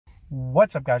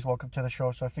What's up, guys? Welcome to the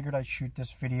show. So I figured I'd shoot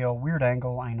this video, weird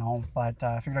angle, I know, but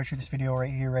I figured I'd shoot this video right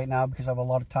here, right now, because I have a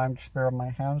lot of time to spare on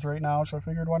my hands right now. So I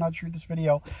figured, why not shoot this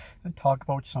video and talk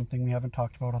about something we haven't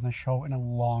talked about on the show in a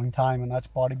long time, and that's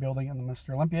bodybuilding and the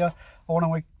Mr. Olympia. I want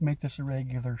to make this a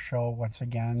regular show once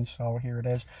again, so here it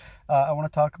is. I want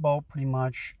to talk about pretty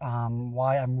much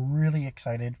why I'm really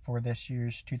excited for this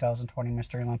year's 2020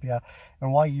 Mr. Olympia,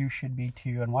 and why you should be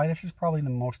too, and why this is probably the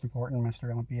most important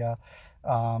Mr. Olympia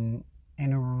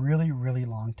in a really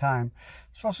long time.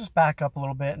 So let's just back up a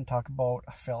little bit and talk about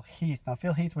Phil Heath. Now,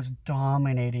 Phil Heath was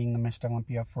dominating the Mr.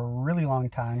 Olympia for a really long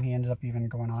time. He ended up even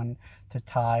going on to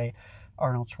tie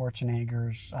Arnold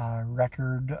Schwarzenegger's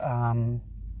record,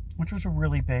 which was a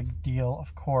really big deal,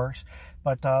 of course.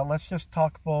 But let's just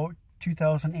talk about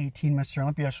 2018 Mr.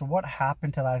 Olympia. So what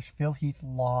happened to that is Phil Heath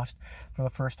lost for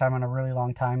the first time in a really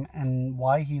long time, and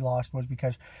why he lost was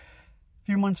because a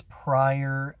few months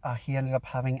prior, he ended up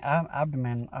having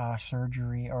abdomen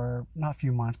surgery, or not a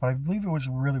few months, but I believe it was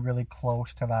really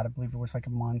close to that. I believe it was like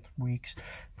a month, weeks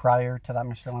prior to that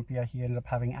Mr. Olympia. He ended up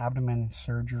having abdomen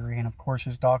surgery, and of course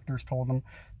his doctors told him,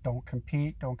 don't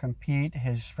compete, don't compete.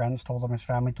 His friends told him, his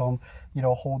family told him,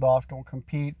 hold off, don't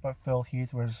compete. But Phil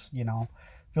Heath was,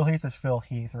 Phil Heath is Phil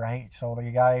Heath, right? So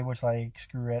the guy was like,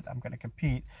 screw it, I'm going to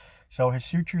compete. So his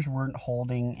sutures weren't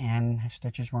holding in, his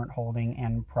stitches weren't holding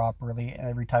in properly. And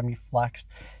every time he flexed,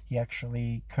 he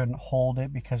actually couldn't hold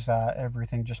it because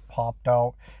everything just popped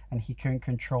out and he couldn't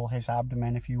control his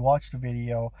abdomen. If you watch the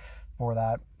video for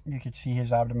that, you could see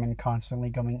his abdomen constantly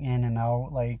going in and out,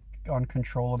 like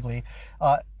uncontrollably.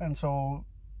 And so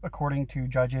according to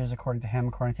judges, according to him,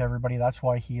 according to everybody, that's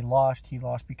why he lost. He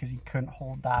lost because he couldn't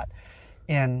hold that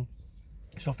in.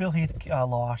 So Phil Heath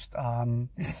lost.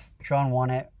 Sean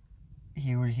won it.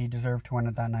 He deserved to win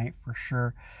it that night for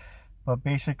sure. But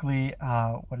basically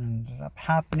what ended up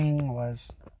happening was,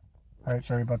 all right,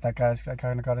 sorry about that, guys, I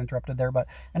kind of got interrupted there, but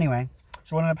anyway,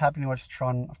 so what ended up happening was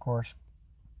Sean, of course,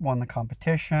 won the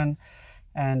competition,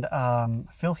 and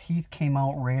Phil Heath came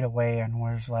out right away and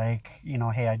was like,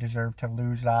 hey, I deserve to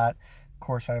lose that. Of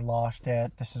course I lost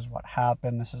it. This is what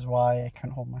happened. This is why I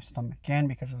couldn't hold my stomach in,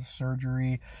 because of the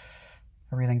surgery.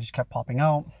 Everything just kept popping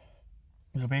out.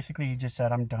 So basically he just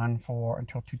said, I'm done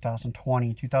until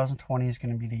 2020. 2020 is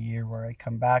going to be the year where I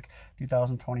come back.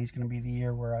 2020 is going to be the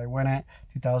year where I win it.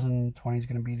 2020 is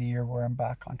going to be the year where I'm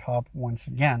back on top once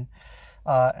again.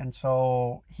 And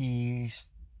so he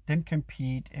didn't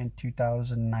compete in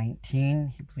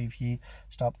 2019. He believed he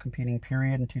stopped competing,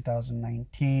 period, in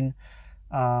 2019.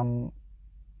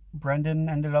 Brendan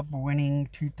ended up winning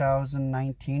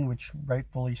 2019, which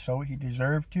rightfully so, he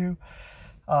deserved to.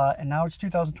 And now it's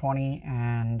 2020,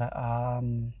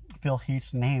 and Phil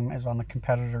Heath's name is on the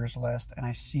competitors list. And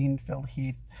I seen Phil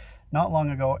Heath not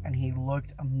long ago, and he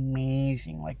looked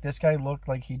amazing. Like, this guy looked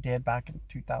like he did back in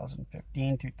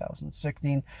 2015,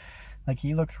 2016. Like,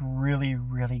 he looked really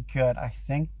good. I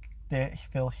think that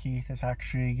Phil Heath is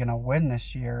actually going to win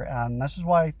this year. And this is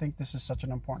why I think this is such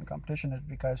an important competition, is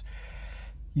because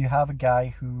you have a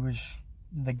guy who is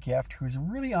the gift, who's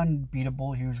really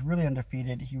unbeatable. He was really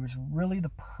undefeated. He was really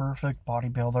the perfect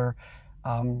bodybuilder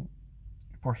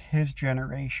for his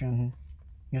generation,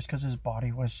 just because his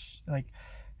body was, like,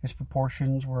 his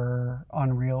proportions were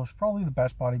unreal. He's probably the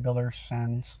best bodybuilder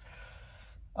since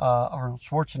Arnold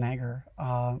Schwarzenegger.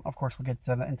 Of course, we'll get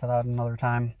into that another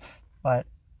time, but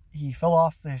he fell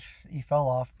off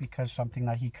because something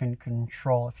that he couldn't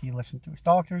control. If he listened to his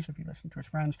doctors, if he listened to his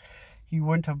friends, he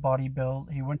wouldn't have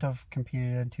bodybuilt. He wouldn't have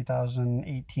competed in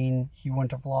 2018. He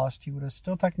wouldn't have lost. He would have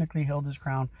still technically held his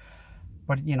crown.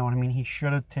 But you know what I mean? He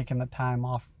should have taken the time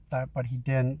off that, but he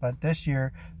didn't. But this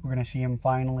year, we're going to see him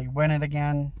finally win it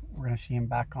again. We're going to see him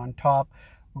back on top.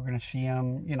 We're going to see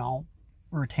him,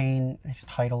 retain his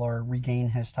title, or regain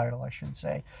his title, I should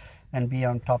say, and be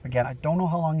on top again. I don't know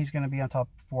how long he's going to be on top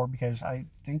for, because I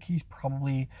think he's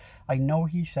probably, I know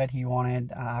he said he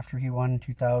wanted, after he won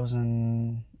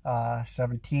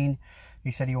 2017,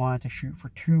 he said he wanted to shoot for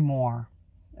 2 more,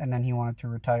 and then he wanted to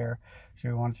retire. So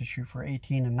he wanted to shoot for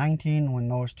 18 and 19, win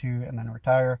those 2, and then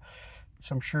retire.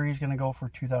 So I'm sure he's going to go for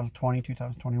 2020,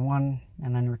 2021,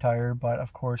 and then retire. But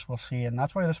of course, we'll see. And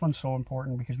that's why this one's so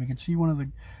important, because we could see one of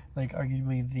the, like,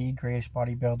 arguably the greatest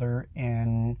bodybuilder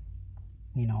in,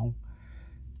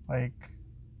 like,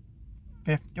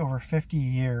 over 50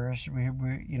 years, we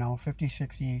 50,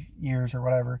 60 years or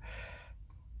whatever.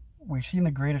 We've seen the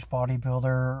greatest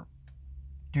bodybuilder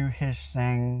do his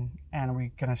thing, and we're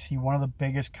going to see one of the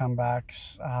biggest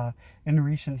comebacks in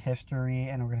recent history,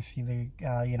 and we're going to see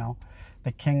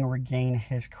the king regain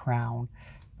his crown.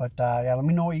 But yeah, let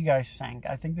me know what you guys think.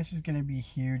 I think this is going to be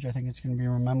huge. I think it's going to be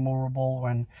memorable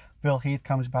when Bill Heath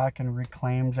comes back and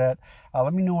reclaims it.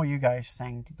 Let me know what you guys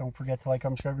think. Don't forget to like,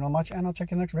 comment, subscribe, and all much, and I'll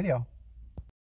check you in the next video.